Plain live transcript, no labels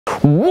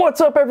What's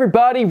up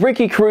everybody,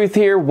 Ricky Carruth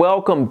here.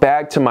 Welcome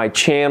back to my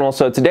channel.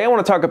 So today I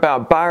want to talk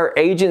about buyer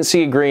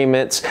agency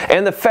agreements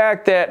and the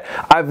fact that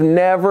I've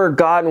never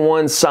gotten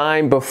one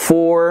signed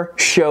before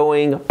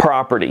showing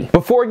property.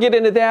 Before I get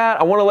into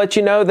that, I want to let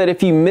you know that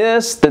if you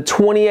missed the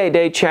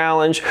 28-day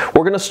challenge,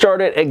 we're going to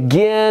start it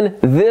again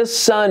this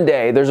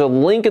Sunday. There's a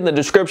link in the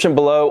description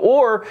below,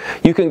 or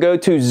you can go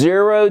to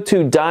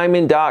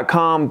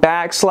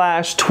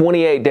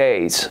zero2diamond.com/28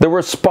 days. The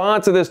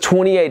response to this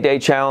 28-day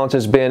challenge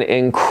has been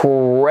incredible.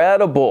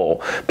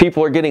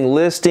 People are getting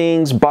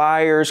listings,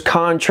 buyers,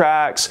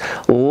 contracts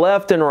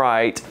left and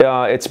right.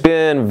 It's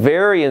been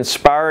very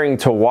inspiring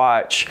to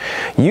watch.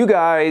 You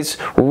guys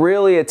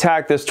really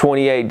attack this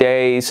 28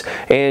 days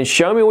and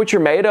show me what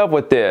you're made of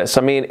with this.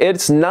 I mean,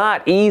 it's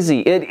not easy.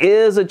 It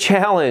is a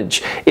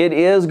challenge. It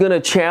is going to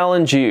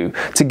challenge you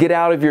to get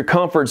out of your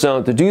comfort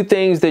zone, to do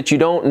things that you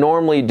don't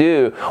normally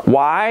do.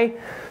 Why?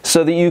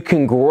 So that you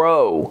can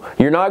grow.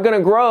 You're not going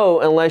to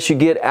grow unless you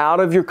get out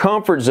of your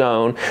comfort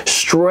zone,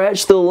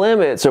 stretch the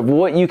limits of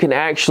what you can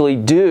actually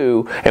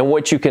do and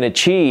what you can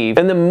achieve.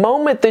 And the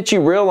moment that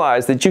you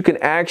realize that you can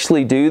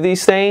actually do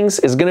these things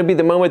is going to be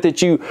the moment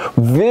that you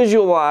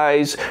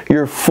visualize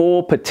your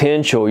full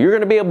potential. You're going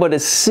to be able to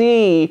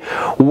see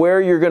where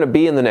you're going to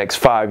be in the next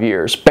 5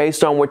 years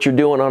based on what you're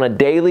doing on a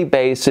daily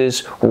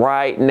basis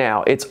right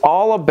now. It's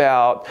all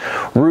about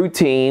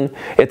routine.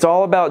 It's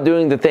all about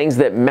doing the things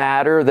that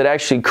matter, that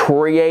actually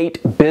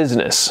create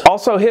business.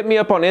 Also, hit me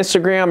up on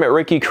Instagram at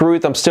Ricky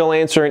Carruth. I'm still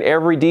answering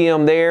every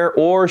DM there,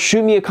 or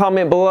shoot me a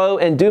comment below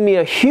and do me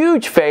a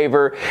huge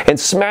favor and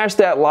smash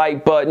that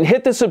like button.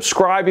 Hit the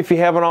subscribe if you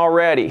haven't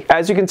already.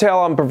 As you can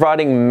tell, I'm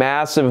providing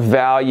massive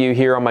value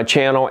here on my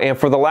channel, and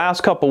for the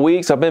last couple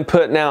weeks, I've been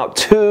putting out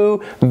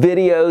 2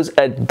 videos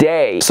a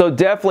day. So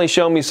definitely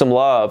show me some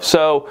love.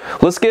 So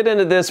let's get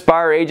into this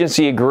buyer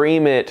agency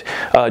agreement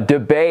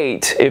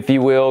debate, if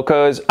you will,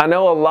 because I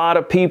know a lot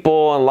of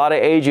people and a lot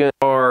of agents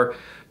are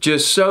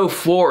just so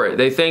for it.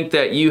 They think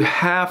that you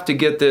have to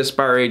get this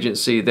buyer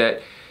agency,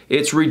 that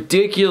it's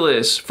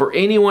ridiculous for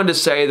anyone to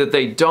say that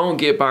they don't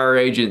get buyer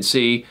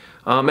agency.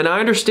 And I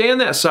understand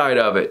that side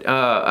of it.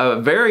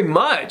 Very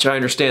much I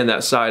understand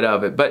that side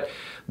of it. But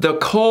the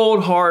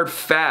cold hard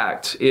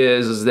fact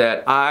is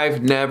that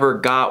I've never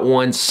got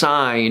one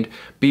signed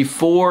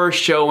before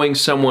showing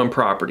someone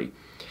property.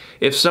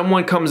 If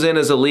someone comes in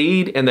as a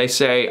lead and they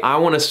say, I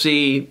want to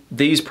see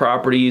these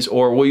properties,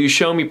 or will you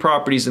show me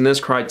properties in this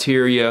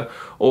criteria,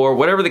 or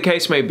whatever the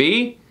case may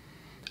be,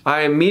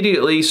 I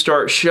immediately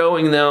start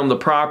showing them the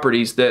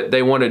properties that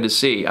they wanted to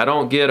see. I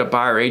don't get a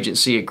buyer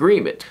agency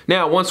agreement.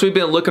 Now, once we've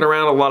been looking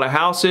around a lot of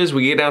houses,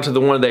 we get down to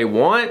the one they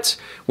want,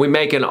 we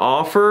make an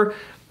offer.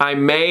 I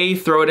may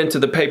throw it into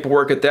the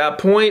paperwork at that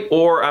point,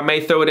 or I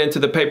may throw it into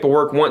the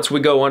paperwork once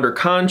we go under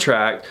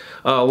contract,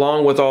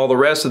 along with all the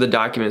rest of the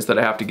documents that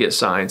I have to get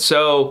signed.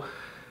 So,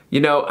 you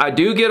know, I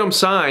do get them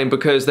signed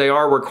because they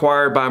are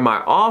required by my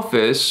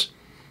office,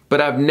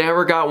 but I've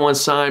never got one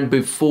signed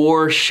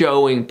before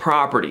showing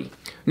property.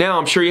 Now,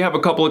 I'm sure you have a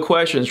couple of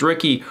questions.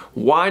 Ricky,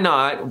 why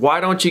not? Why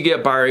don't you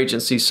get buyer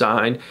agency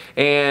signed?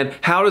 And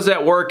how does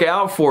that work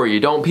out for you?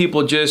 Don't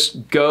people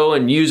just go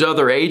and use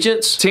other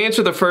agents? To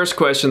answer the first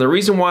question, the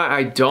reason why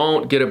I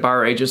don't get a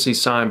buyer agency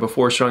signed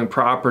before showing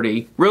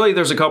property, really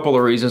there's a couple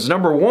of reasons.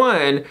 Number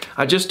one,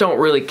 I just don't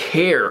really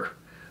care,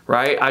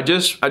 right? I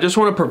just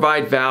want to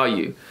provide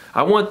value.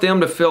 I want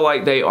them to feel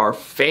like they are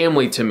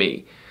family to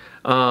me.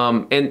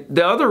 And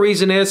the other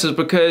reason is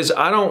because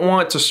I don't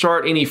want to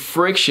start any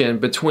friction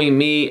between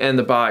me and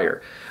the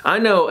buyer. I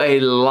know a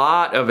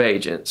lot of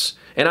agents,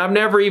 and I've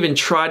never even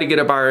tried to get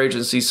a buyer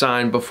agency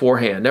signed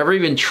beforehand, never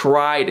even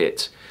tried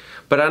it.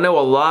 But I know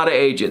a lot of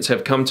agents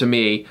have come to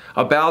me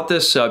about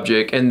this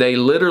subject, and they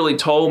literally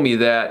told me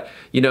that,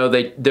 you know,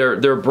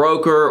 their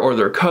broker or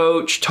their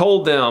coach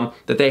told them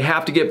that they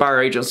have to get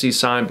buyer agency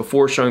signed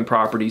before showing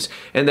properties,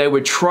 and they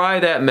would try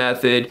that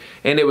method,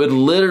 and it would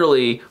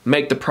literally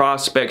make the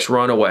prospects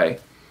run away.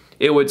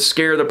 It would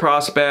scare the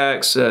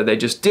prospects. They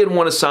just didn't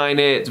want to sign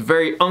it. It's a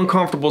very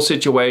uncomfortable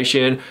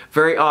situation,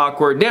 very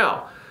awkward.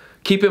 Now,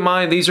 keep in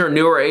mind, these are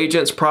newer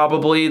agents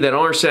probably that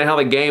don't understand how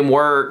the game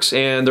works,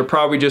 and they're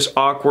probably just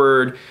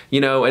awkward, you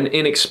know, and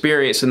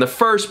inexperienced in the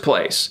first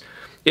place.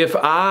 If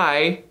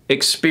I,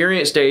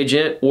 experienced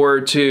agent,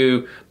 were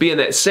to be in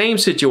that same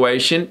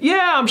situation,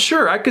 yeah, I'm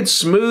sure I could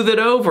smooth it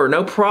over,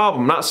 no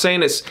problem. I'm not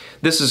saying this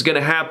is going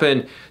to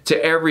happen to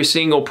every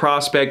single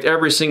prospect,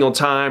 every single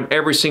time,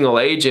 every single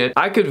agent.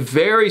 I could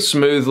very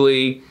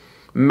smoothly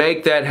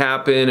make that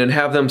happen and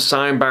have them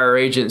sign buyer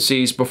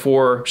agencies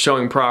before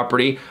showing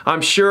property.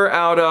 I'm sure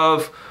out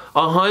of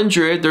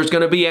 100, there's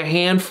going to be a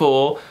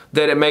handful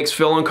that it makes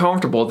feel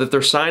uncomfortable, that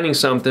they're signing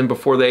something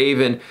before they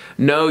even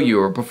know you,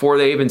 or before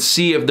they even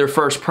see of their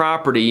first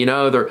property. You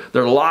know,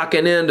 they're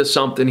locking into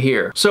something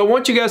here. So I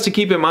want you guys to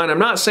keep in mind, I'm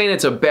not saying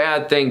it's a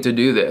bad thing to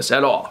do this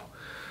at all.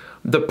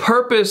 The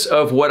purpose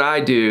of what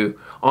I do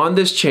on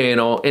this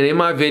channel and in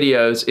my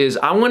videos is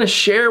I want to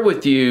share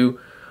with you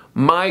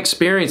my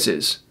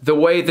experiences, the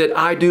way that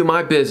I do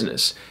my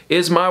business.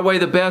 Is my way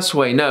the best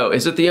way? No.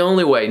 Is it the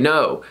only way?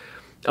 No.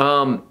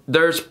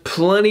 There's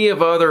plenty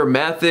of other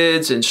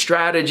methods and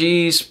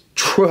strategies.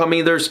 I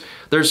mean, there's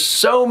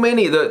so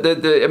many.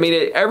 I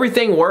mean,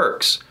 everything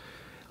works.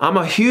 I'm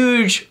a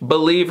huge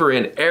believer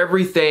in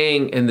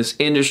everything in this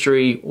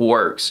industry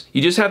works.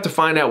 You just have to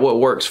find out what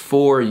works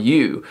for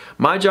you.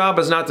 My job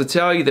is not to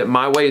tell you that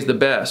my way is the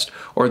best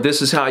or this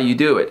is how you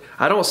do it.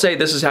 I don't say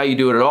this is how you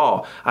do it at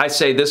all. I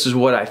say this is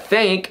what I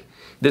think,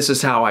 this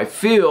is how I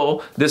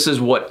feel, this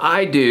is what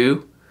I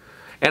do,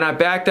 and I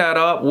back that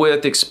up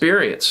with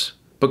experience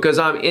because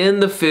I'm in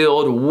the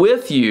field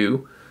with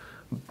you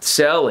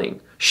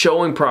selling,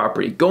 showing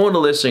property, going to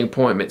listing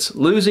appointments,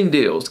 losing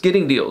deals,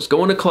 getting deals,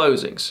 going to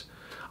closings.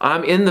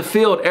 I'm in the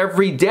field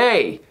every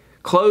day,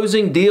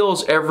 closing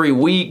deals every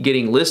week,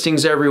 getting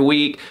listings every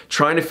week,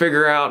 trying to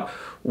figure out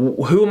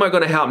who am I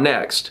going to help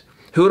next?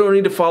 Who do I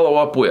need to follow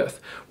up with?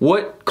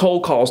 What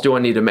cold calls do I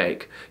need to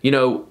make? You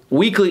know,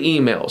 weekly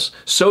emails,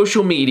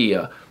 social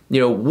media, you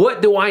know,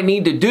 what do I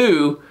need to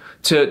do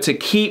to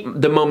keep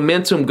the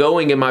momentum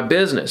going in my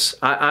business?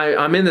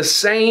 I'm in the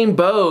same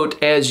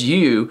boat as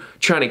you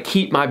trying to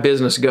keep my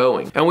business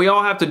going. And we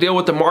all have to deal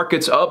with the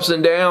market's ups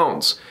and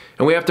downs,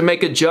 and we have to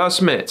make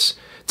adjustments.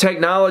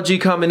 Technology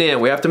coming in,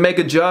 we have to make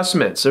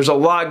adjustments. There's a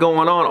lot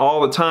going on all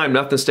the time.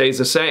 Nothing stays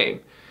the same.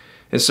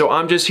 And so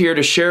I'm just here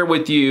to share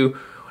with you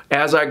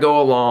as I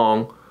go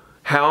along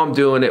how I'm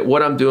doing it,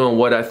 what I'm doing,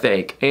 what I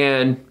think.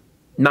 And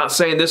not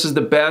saying this is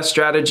the best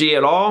strategy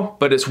at all,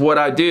 but it's what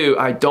I do.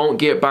 I don't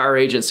get buyer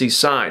agencies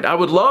signed. I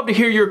would love to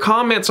hear your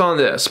comments on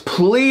this.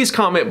 Please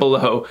comment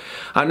below.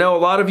 I know a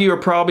lot of you are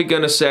probably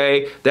going to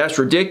say, that's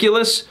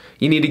ridiculous.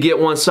 You need to get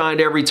one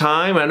signed every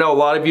time. I know a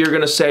lot of you are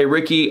going to say,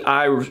 Ricky,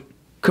 I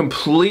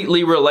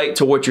completely relate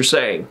to what you're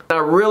saying. I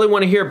really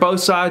want to hear both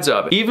sides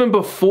of it. Even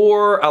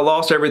before I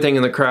lost everything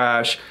in the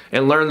crash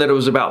and learned that it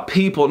was about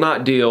people,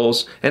 not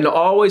deals, and to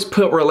always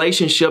put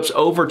relationships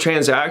over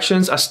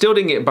transactions, I still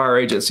didn't get buyer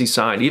agency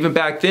signed. Even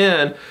back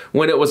then,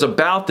 when it was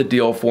about the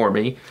deal for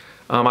me,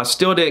 I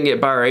still didn't get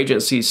buyer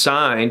agency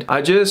signed.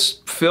 I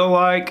just feel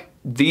like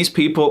these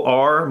people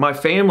are my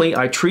family.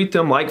 I treat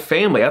them like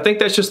family. I think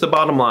that's just the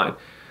bottom line.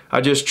 I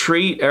just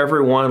treat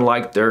everyone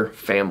like their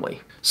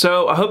family.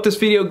 So I hope this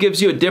video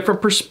gives you a different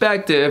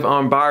perspective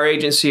on buyer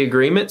agency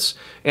agreements.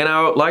 And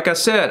like I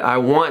said, I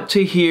want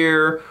to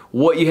hear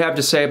what you have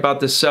to say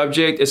about this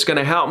subject. It's going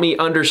to help me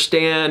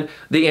understand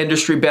the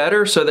industry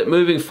better so that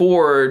moving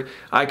forward,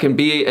 I can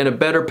be in a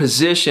better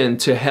position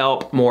to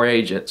help more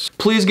agents.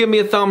 Please give me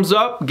a thumbs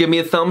up. Give me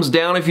a thumbs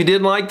down if you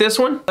didn't like this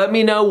one. Let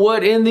me know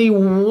what in the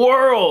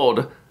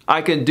world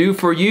I can do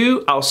for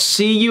you. I'll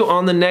see you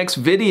on the next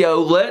video.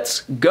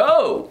 Let's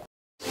go.